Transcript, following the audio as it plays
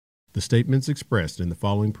The statements expressed in the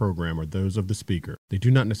following program are those of the speaker. They do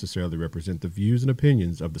not necessarily represent the views and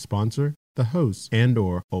opinions of the sponsor, the hosts,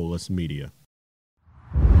 and/or OLAS Media.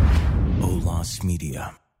 OLAS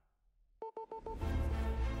Media.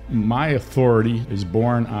 My authority is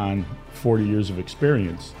born on 40 years of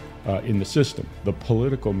experience in the system. The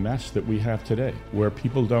political mess that we have today, where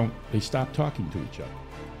people they stop talking to each other.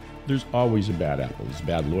 There's always a bad apple. There's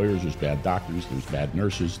bad lawyers, there's bad doctors, there's bad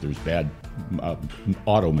nurses, there's bad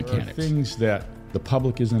auto mechanics. Things that the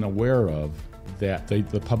public isn't aware of that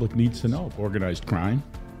the public needs to know. Organized crime,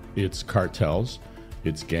 it's cartels,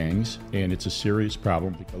 it's gangs, and it's a serious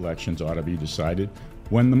problem. Elections ought to be decided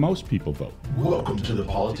when the most people vote. Welcome to the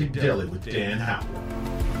Politic Daily with Dan Howell.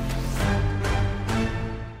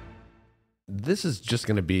 This is just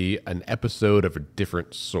going to be an episode of a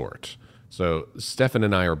different sort. So Stefan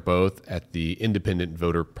and I are both at the Independent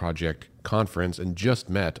Voter Project conference and just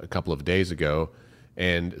met a couple of days ago.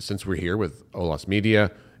 And since we're here with OLAS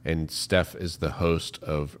Media and Steph is the host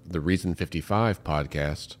of the Reason 55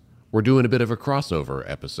 podcast, we're doing a bit of a crossover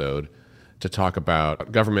episode to talk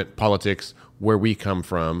about government politics, where we come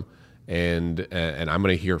from, and I'm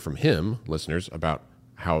going to hear from him, listeners, about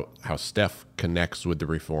how Steph connects with the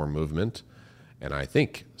reform movement. And I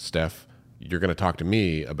think, Steph, you're going to talk to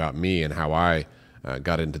me about me and how I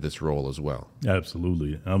got into this role as well.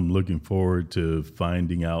 Absolutely. I'm looking forward to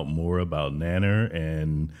finding out more about Nanner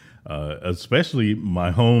and especially my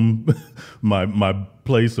home, my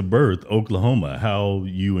place of birth, Oklahoma, how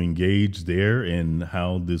you engaged there and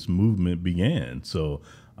how this movement began. So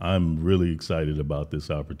I'm really excited about this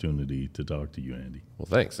opportunity to talk to you, Andy. Well,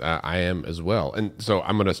 thanks. I am as well. And so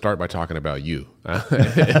I'm going to start by talking about you. I've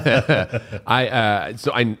learned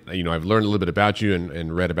a little bit about you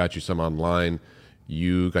and read about you some online.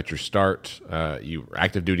 You got your start, you were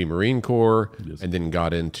active duty Marine Corps, yes, and then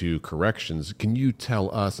got into corrections. Can you tell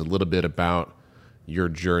us a little bit about your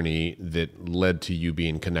journey that led to you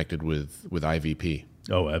being connected with IVP?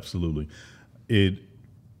 Oh, absolutely.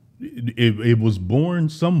 It was born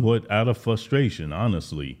somewhat out of frustration,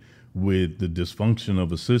 honestly, with the dysfunction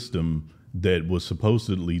of a system that was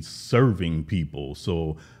supposedly serving people.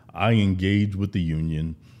 So I engaged with the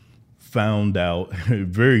union, found out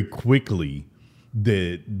very quickly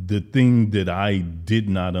that the thing that I did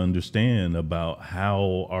not understand about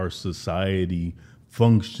how our society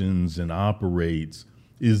functions and operates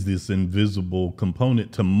is this invisible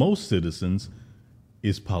component to most citizens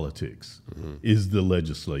is politics, is the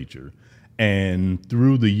legislature. And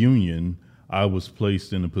through the union, I was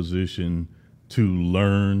placed in a position to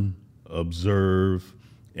learn, observe,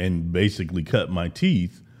 and basically cut my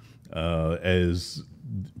teeth as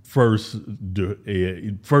first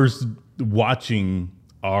watching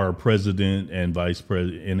our president and vice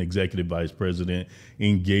president and executive vice president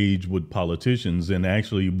engage with politicians. And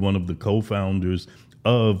actually one of the co-founders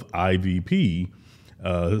of IVP,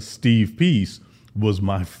 Steve Peace, was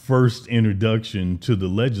my first introduction to the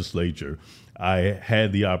legislature. I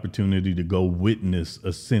had the opportunity to go witness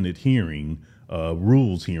a Senate hearing,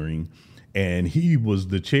 rules hearing, and he was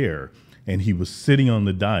the chair, and he was sitting on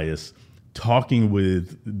the dais talking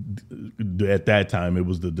with, at that time, it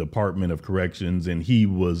was the Department of Corrections, and he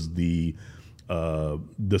was the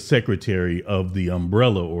secretary of the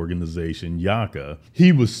umbrella organization, YACA.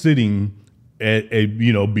 He was sitting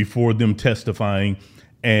before them testifying,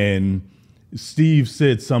 and Steve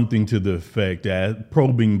said something to the effect,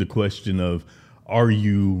 probing the question of, are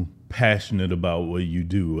you passionate about what you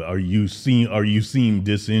do? Are you seem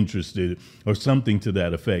disinterested, or something to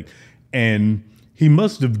that effect? And he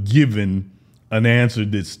must have given an answer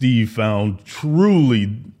that Steve found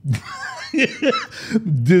truly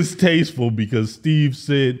distasteful, because Steve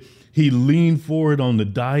said he leaned forward on the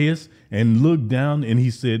dais and looked down and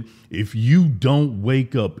he said, if you don't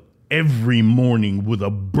wake up every morning with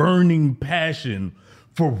a burning passion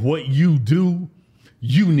for what you do,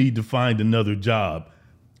 you need to find another job.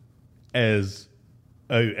 As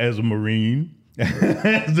a Marine,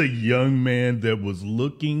 as a young man that was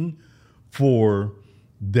looking for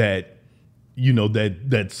that,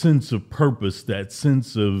 that sense of purpose, that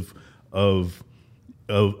sense of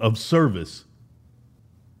service,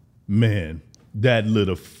 man, that lit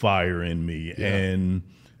a fire in me. Yeah.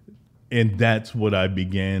 And that's what I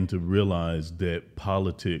began to realize, that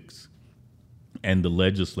politics and the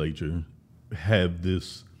legislature have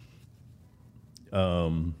this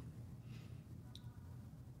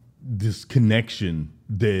this connection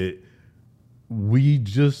that we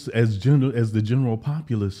just, as the general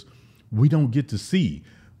populace, we don't get to see.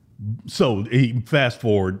 So fast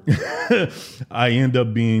forward, I end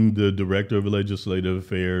up being the director of legislative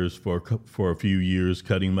affairs for a few years,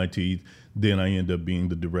 cutting my teeth. Then I ended up being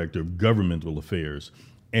the director of governmental affairs.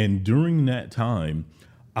 And during that time,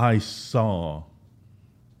 I saw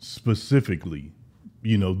specifically,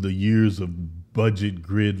 the years of budget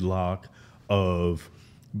gridlock, of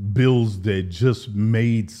bills that just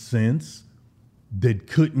made sense that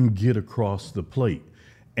couldn't get across the plate.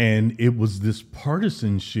 And it was this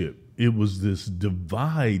partisanship. It was this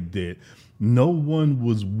divide that no one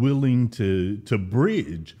was willing to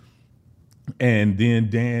bridge. And then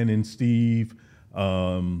Dan and Steve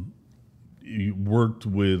worked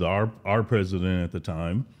with our president at the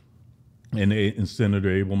time and Senator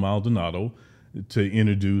Abel Maldonado to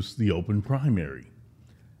introduce the open primary.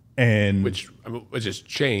 And which has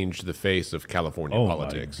changed the face of California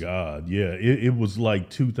politics. Oh my God, yeah, it was like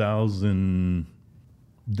 2000.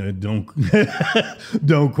 Don't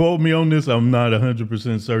don't quote me on this. I'm not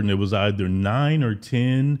 100% certain. It was either 9 or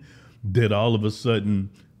 10 that all of a sudden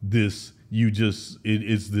it's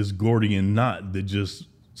this Gordian knot that just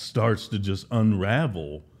starts to just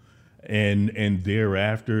unravel, and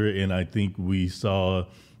thereafter, and I think we saw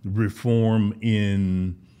reform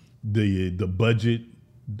in the budget.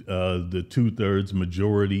 The 2/3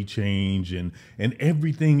 majority change and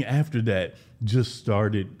everything after that just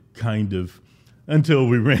started kind of until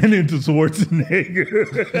we ran into Schwarzenegger.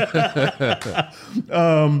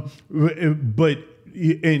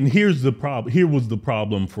 Here was the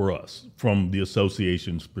problem for us from the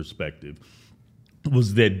association's perspective,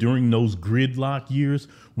 was that during those gridlock years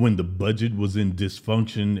when the budget was in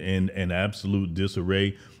dysfunction and absolute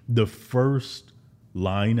disarray, the first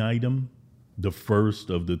line item, the first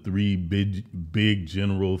of the 3 big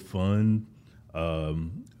general fund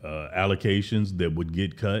allocations that would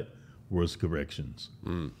get cut was corrections.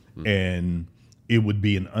 Mm-hmm. And it would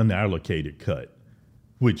be an unallocated cut,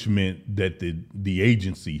 which meant that the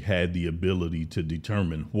agency had the ability to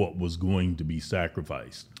determine what was going to be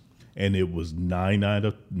sacrificed. And it was 9 out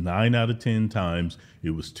of 10 times,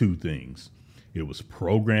 it was 2 things. It was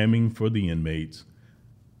programming for the inmates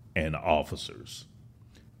and officers.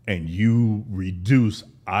 And you reduce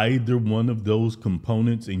either one of those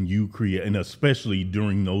components and you create, and especially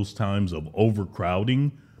during those times of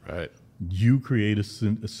overcrowding, right, you create a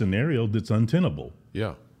scenario that's untenable.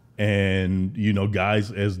 Yeah. And,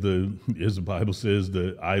 guys, as the Bible says,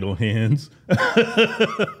 the idle hands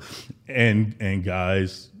and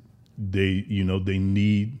guys, they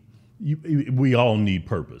need, we all need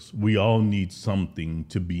purpose. We all need something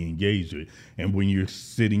to be engaged with. And when you're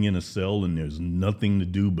sitting in a cell and there's nothing to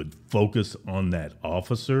do but focus on that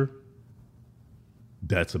officer,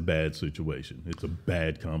 that's a bad situation. It's a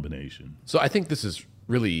bad combination. So I think this is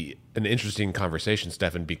really an interesting conversation,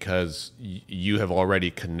 Stephan, because you have already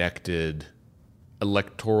connected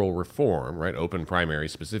electoral reform, right, open primary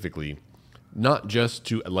specifically, not just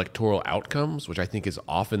to electoral outcomes, which I think is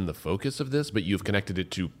often the focus of this, but you've connected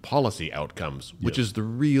it to policy outcomes, which is the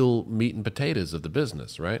real meat and potatoes of the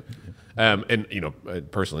business, right? And,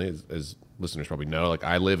 personally, as listeners probably know, like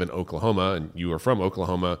I live in Oklahoma and you are from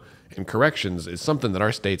Oklahoma, and corrections is something that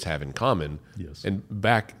our states have in common. Yes. And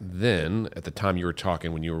back then, at the time you were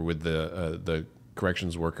talking, when you were with the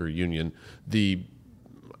corrections worker union,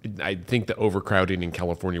 I think the overcrowding in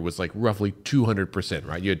California was like roughly 200%,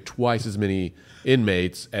 right? You had twice as many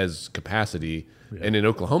inmates as capacity. Yeah. And in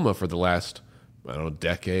Oklahoma for the last,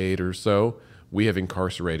 decade or so, we have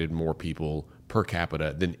incarcerated more people per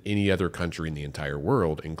capita than any other country in the entire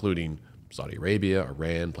world, including Saudi Arabia,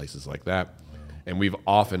 Iran, places like that. Wow. And we've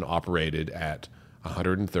often operated at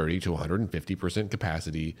 130 to 150%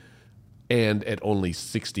 capacity and at only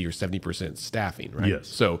 60 or 70% staffing, right? Yes.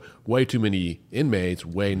 So way too many inmates,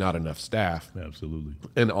 way not enough staff. Absolutely.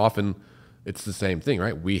 And often it's the same thing,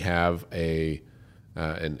 right? We have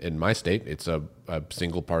in my state, it's a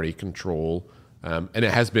single party control, and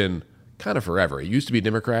it has been kind of forever. It used to be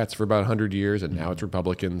Democrats for about 100 years, and now it's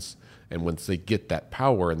Republicans. And once they get that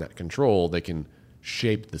power and that control, they can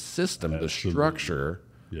shape the system, the structure,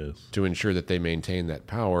 to ensure that they maintain that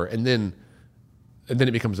power. And then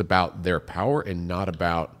it becomes about their power and not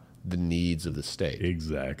about the needs of the state.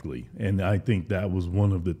 Exactly. And I think that was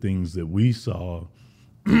one of the things that we saw,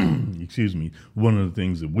 one of the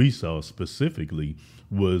things that we saw specifically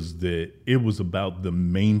was that it was about the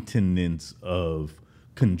maintenance of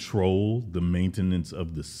control, the maintenance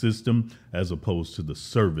of the system, as opposed to the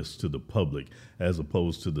service to the public, as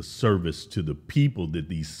opposed to the service to the people that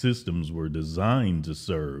these systems were designed to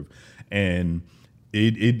serve. And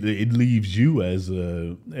it leaves you as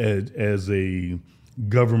a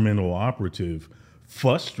governmental operative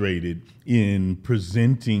frustrated in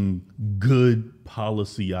presenting good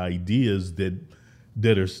policy ideas that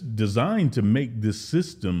are designed to make this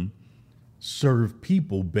system serve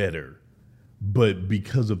people better, But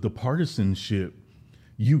because of the partisanship,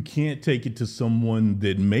 you can't take it to someone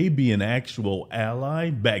that may be an actual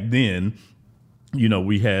ally. Back then,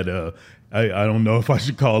 we had I don't know if I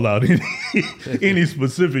should call out any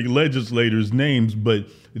specific legislators' names, but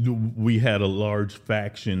we had a large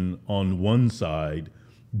faction on one side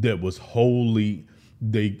that was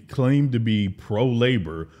they claimed to be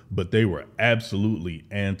pro-labor, but they were absolutely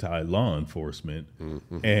anti-law enforcement.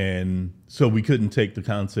 Mm-hmm. And so we couldn't take the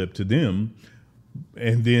concept to them.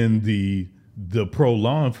 And then the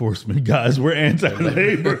pro-law enforcement guys were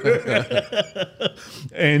anti-labor.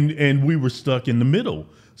 and we were stuck in the middle.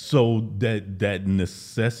 So that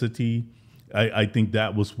necessity, I think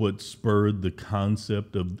that was what spurred the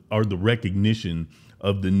concept or the recognition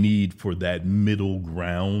of the need for that middle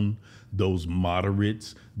ground, those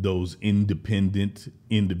moderates, those independent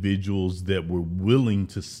individuals that were willing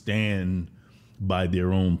to stand by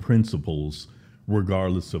their own principles,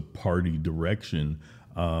 regardless of party direction.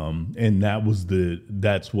 And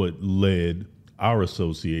that's what led our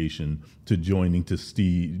association to joining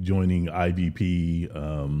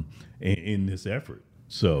IVP in this effort.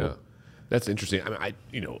 So yeah. That's interesting. I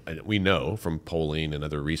mean, we know from polling and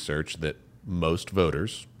other research that most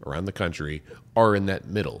voters around the country are in that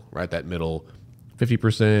middle, right? That middle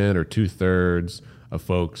 50% or 2/3 of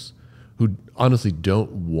folks who honestly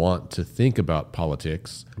don't want to think about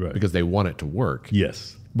politics because they want it to work.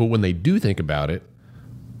 Yes. But when they do think about it,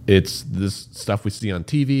 it's this stuff we see on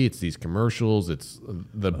TV, it's these commercials, it's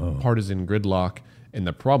the partisan gridlock. And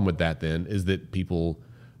the problem with that then is that people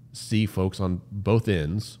see folks on both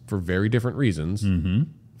ends for very different reasons. Mm-hmm.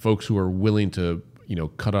 Folks who are willing to,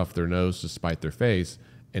 cut off their nose to spite their face,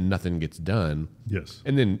 and nothing gets done. Yes.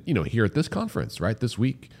 And then, here at this conference, right, this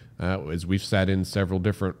week, as we've sat in several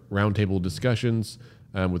different roundtable discussions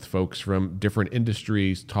with folks from different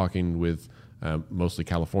industries, talking with mostly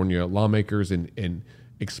California lawmakers and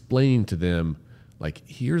explaining to them, like,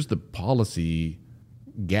 here's the policy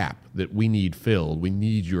gap that we need filled. We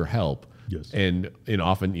need your help. Yes. And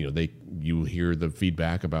often, you hear the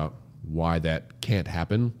feedback about why that can't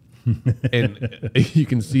happen. And you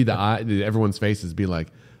can see everyone's faces be like,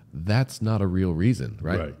 that's not a real reason,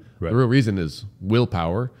 right? Right. The real reason is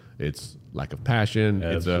willpower. It's lack of passion.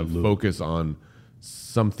 Absolutely. It's a focus on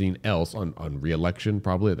something else, on re-election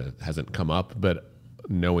probably that hasn't come up, but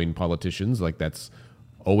knowing politicians, like that's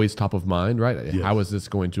always top of mind, right? Yes. How is this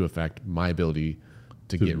going to affect my ability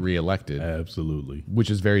to get reelected? Absolutely.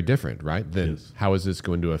 Which is very different, right? Than Yes. how is this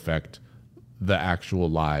going to affect the actual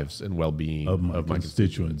lives and well-being of my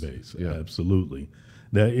constituent constituents? base. Yeah. Absolutely.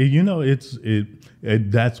 That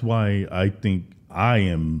that's why I think I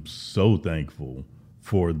am so thankful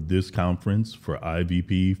for this conference, for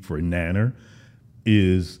IVP, for Nanner,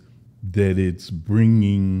 is that it's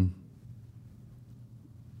bringing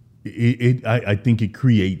I think it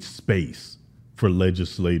creates space for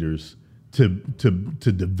legislators to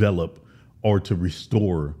develop or to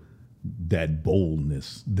restore that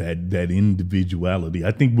boldness, that individuality.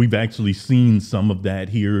 I think we've actually seen some of that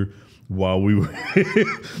here while we were, and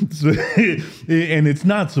it's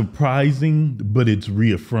not surprising, but it's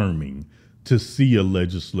reaffirming to see a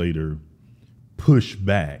legislator push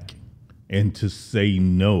back and to say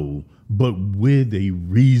no, but with a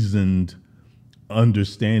reasoned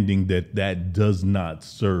understanding that does not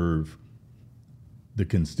serve the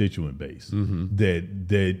constituent base. Mm-hmm.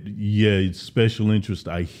 That special interest,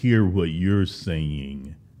 I hear what you're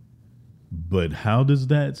saying, but how does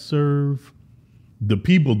that serve the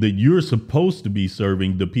people that you're supposed to be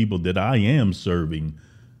serving, the people that I am serving?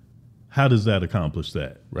 How does that accomplish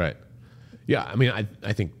that? Right. Yeah, I mean,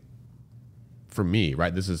 I think for me,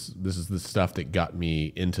 right, this is the stuff that got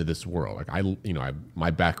me into this world. Like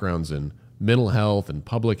my background's in mental health and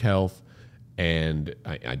public health, and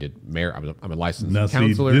I did I'm a licensed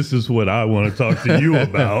counselor. See, this is what I want to talk to you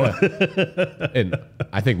about. And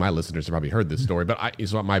I think my listeners have probably heard this story, but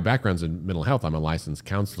so my background's in mental health. I'm a licensed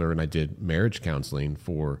counselor, and I did marriage counseling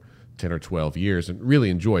for 10 or 12 years and really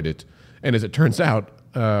enjoyed it. And as it turns out,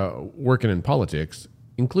 working in politics,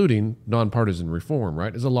 including nonpartisan reform,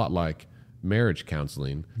 right, is a lot like marriage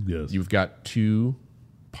counseling. Yes. You've got two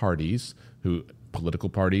parties, political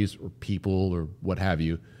parties or people or what have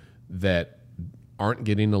you, that aren't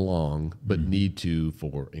getting along but need to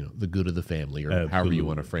for the good of the family, or Absolutely. however you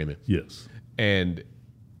want to frame it. Yes. And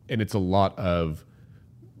it's a lot of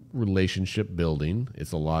relationship building.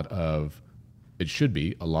 It should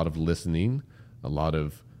be a lot of listening, a lot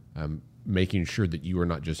of making sure that you are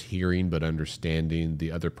not just hearing but understanding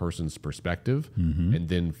the other person's perspective, and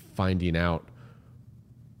then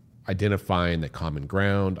identifying the common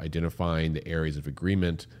ground, identifying the areas of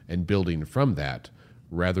agreement, and building from that,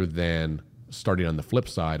 rather than starting on the flip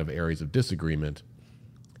side of areas of disagreement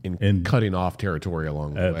and cutting off territory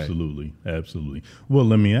along the way. Absolutely. Well,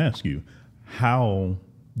 let me ask you, how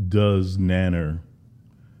does Nanner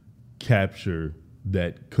capture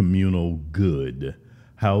that communal good?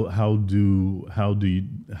 How does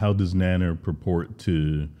Nanner purport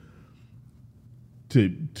to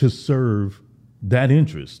serve that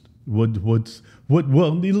interest? Let's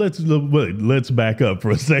back up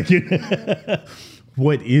for a second.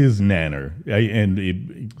 What is Nanner?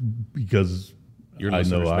 Because Your I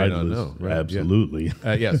listeners know may I not know, right? absolutely.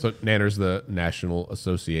 So Nanner's the National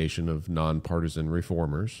Association of Nonpartisan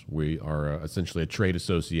Reformers. We are essentially a trade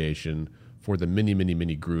association for the many, many,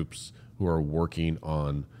 many groups who are working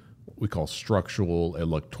on what we call structural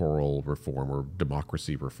electoral reform or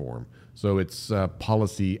democracy reform. So it's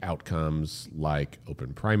policy outcomes like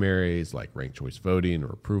open primaries, like ranked choice voting or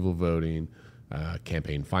approval voting,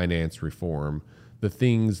 campaign finance reform, the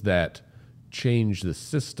things that change the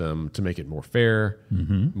system to make it more fair,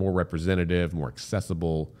 more representative, more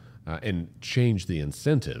accessible, and change the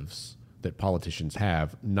incentives that politicians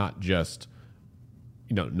have, not just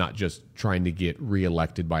trying to get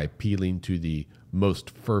reelected by appealing to the most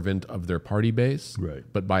fervent of their party base, right,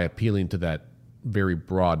 but by appealing to that very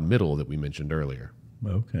broad middle that we mentioned earlier.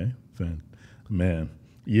 Okay, man,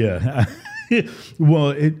 yeah.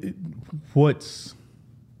 Well, what's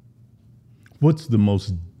the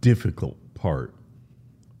most difficult part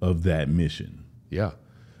of that mission? Yeah.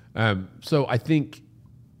 So I think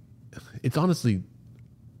it's honestly,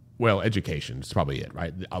 education is probably it,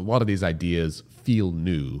 right? A lot of these ideas feel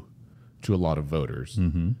new to a lot of voters.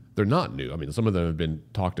 They're not new. I mean, some of them have been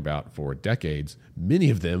talked about for decades.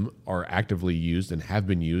 Many of them are actively used and have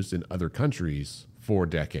been used in other countries for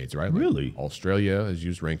decades, right? Really? Australia has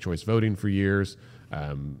used ranked choice voting for years.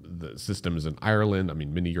 The systems in Ireland,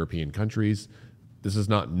 many European countries. This is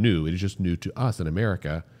not new. It is just new to us in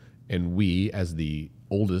America. And we, as the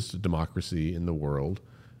oldest democracy in the world,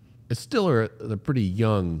 still are a pretty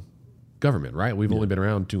young government, right? We've only been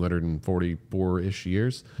around 244-ish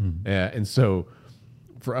years. And so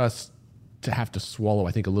for us to have to swallow,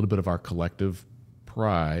 I think, a little bit of our collective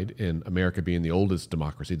pride in America being the oldest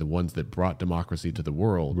democracy, the ones that brought democracy to the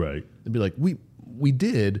world, right, and be like, we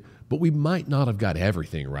did, but we might not have got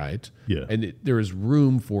everything right. Yeah. And there is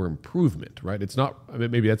room for improvement, right? It's not,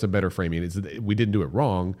 maybe that's a better framing. It's that we didn't do it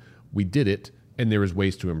wrong. We did it, and there is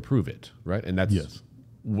ways to improve it, right? And that's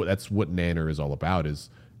what Nanner is all about,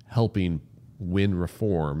 is helping win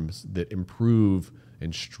reforms that improve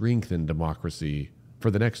and strengthen democracy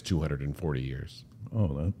for the next 240 years.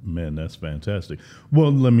 Oh, man, that's fantastic.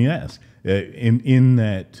 Well, let me ask, in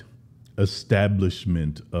that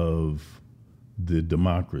establishment of the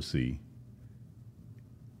democracy,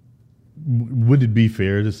 would it be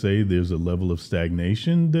fair to say there's a level of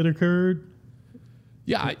stagnation that occurred?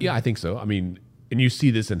 Yeah, I think so. And you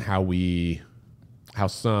see this in how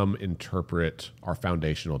some interpret our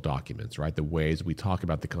foundational documents, right? The ways we talk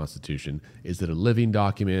about the Constitution. Is it a living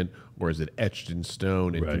document, or is it etched in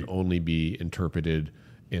stone and can only be interpreted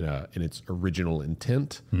in its original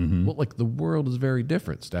intent? Well, the world is very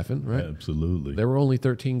different, Stefan, right? Absolutely. There were only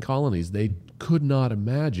 13 colonies. They could not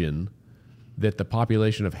imagine that the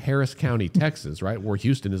population of Harris County, Texas, right, where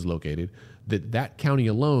Houston is located, that county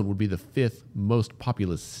alone would be the 5th most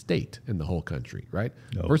populous state in the whole country, right?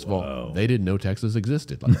 First of all, they didn't know Texas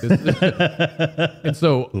existed. And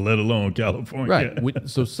so, let alone California. Right.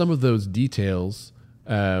 So some of those details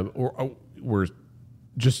were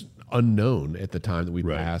just unknown at the time that we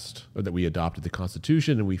passed, or that we adopted the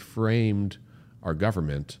Constitution and we framed our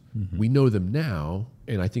government. We know them now,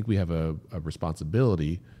 and I think we have a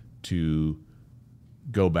responsibility to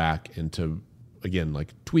go back and to, again,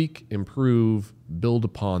 tweak, improve, build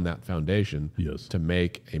upon that foundation to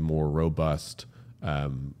make a more robust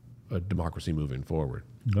a democracy moving forward.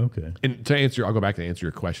 Okay. And I'll go back and answer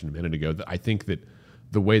your question a minute ago. I think that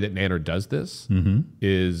the way that Nanner does this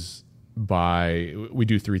is we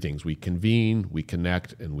do three things. We convene, we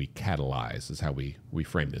connect, and we catalyze is how we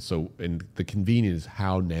frame this. So, and the convening is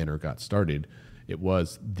how Nanner got started. It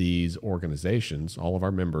was these organizations, all of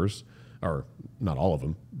our members, or not all of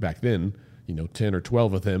them back then, 10 or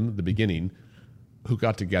 12 of them at the beginning, who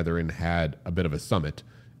got together and had a bit of a summit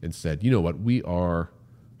and said, you know what, we are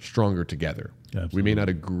stronger together. Absolutely. We may not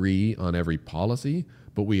agree on every policy,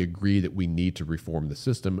 but we agree that we need to reform the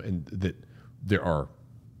system and that there are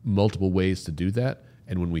multiple ways to do that.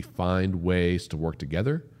 And when we find ways to work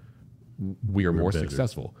together, we're more better.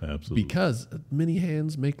 Successful. Absolutely. Because many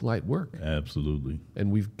hands make light work. Absolutely.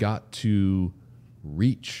 And we've got to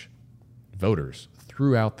reach voters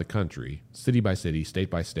throughout the country, city by city,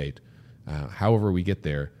 state by state, however we get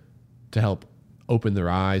there, to help open their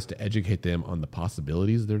eyes, to educate them on the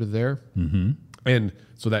possibilities that are there. Mm-hmm. And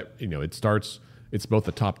so that, it's both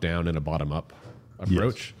a top-down and a bottom-up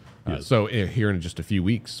approach. Yes. So here in just a few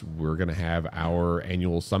weeks, we're going to have our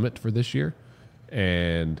annual summit for this year.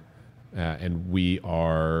 And we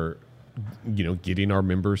are, getting our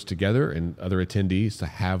members together and other attendees to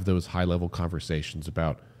have those high-level conversations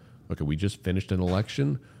about, okay, we just finished an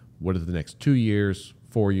election. What do the next 2 years,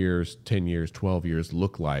 4 years, 10 years, 12 years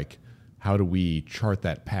look like? How do we chart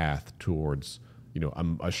that path towards,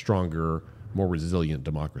 a stronger, more resilient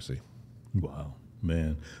democracy? Wow,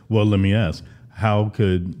 man. Well, let me ask, how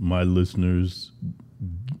could my listeners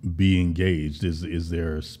be engaged? Is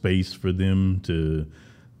there a space for them to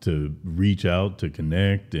reach out, to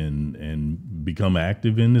connect, and become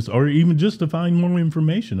active in this, or even just to find more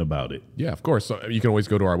information about it? Yeah, of course. So you can always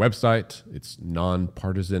go to our website. It's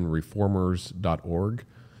nonpartisanreformers.org.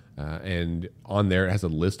 And on there, it has a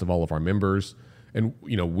list of all of our members. And,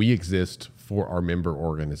 we exist for our member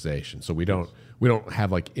organization. So we don't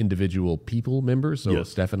have like individual people members. So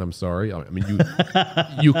Stefan, I'm sorry. I mean,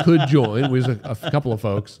 you could join with a couple of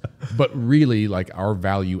folks, but really like our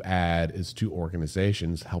value add is to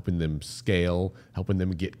organizations, helping them scale, helping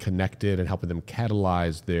them get connected, and helping them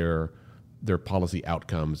catalyze their policy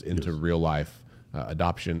outcomes into real life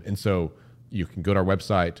adoption. And so you can go to our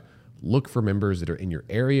website, look for members that are in your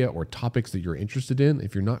area or topics that you're interested in.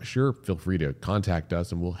 If you're not sure, feel free to contact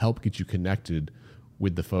us and we'll help get you connected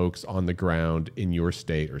with the folks on the ground in your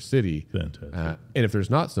state or city. Fantastic. And if there's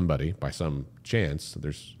not somebody, by some chance,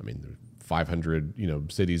 there's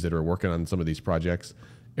 500 cities that are working on some of these projects.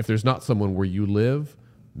 If there's not someone where you live,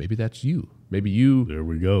 maybe that's you. Maybe you there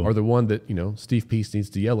we go. are the one that Steve Peace needs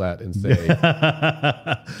to yell at and say,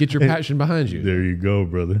 "Get your passion behind you." There you go,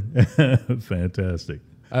 brother. Fantastic.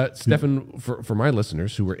 Stefan, for my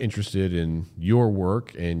listeners who are interested in your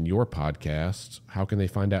work and your podcast, how can they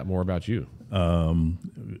find out more about you? You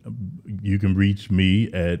can reach me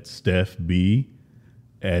at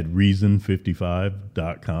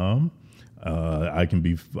stephb@reason55.com. I can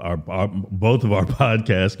be both of our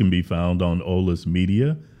podcasts can be found on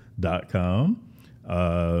olismedia.com.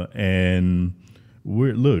 And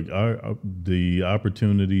the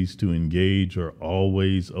opportunities to engage are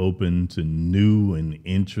always open to new and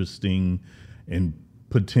interesting and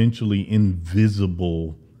potentially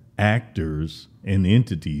invisible actors and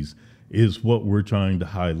entities is what we're trying to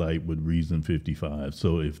highlight with Reason 55.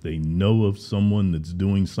 So if they know of someone that's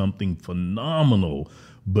doing something phenomenal,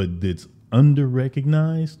 but that's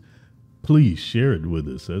under-recognized, please share it with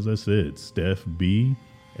us. As I said,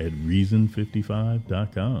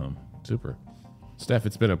 stephb@reason55.com. Super. Steph,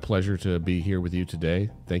 it's been a pleasure to be here with you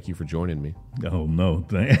today. Thank you for joining me. Oh, no.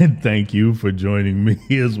 Thank you for joining me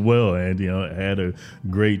as well. And, I had a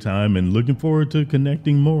great time and looking forward to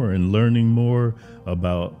connecting more and learning more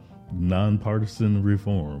about nonpartisan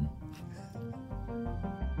reform.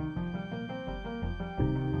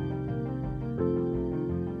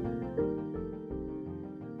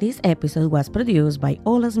 This episode was produced by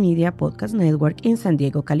Olas Media Podcast Network in San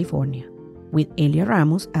Diego, California, with Elia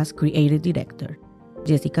Ramos as Creative Director,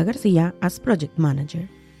 Jessica Garcia as Project Manager,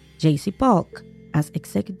 JC Polk as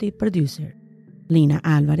Executive Producer, Lina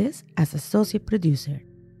Alvarez as Associate Producer,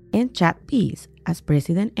 and Chad Peace as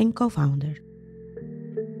President and Co-Founder.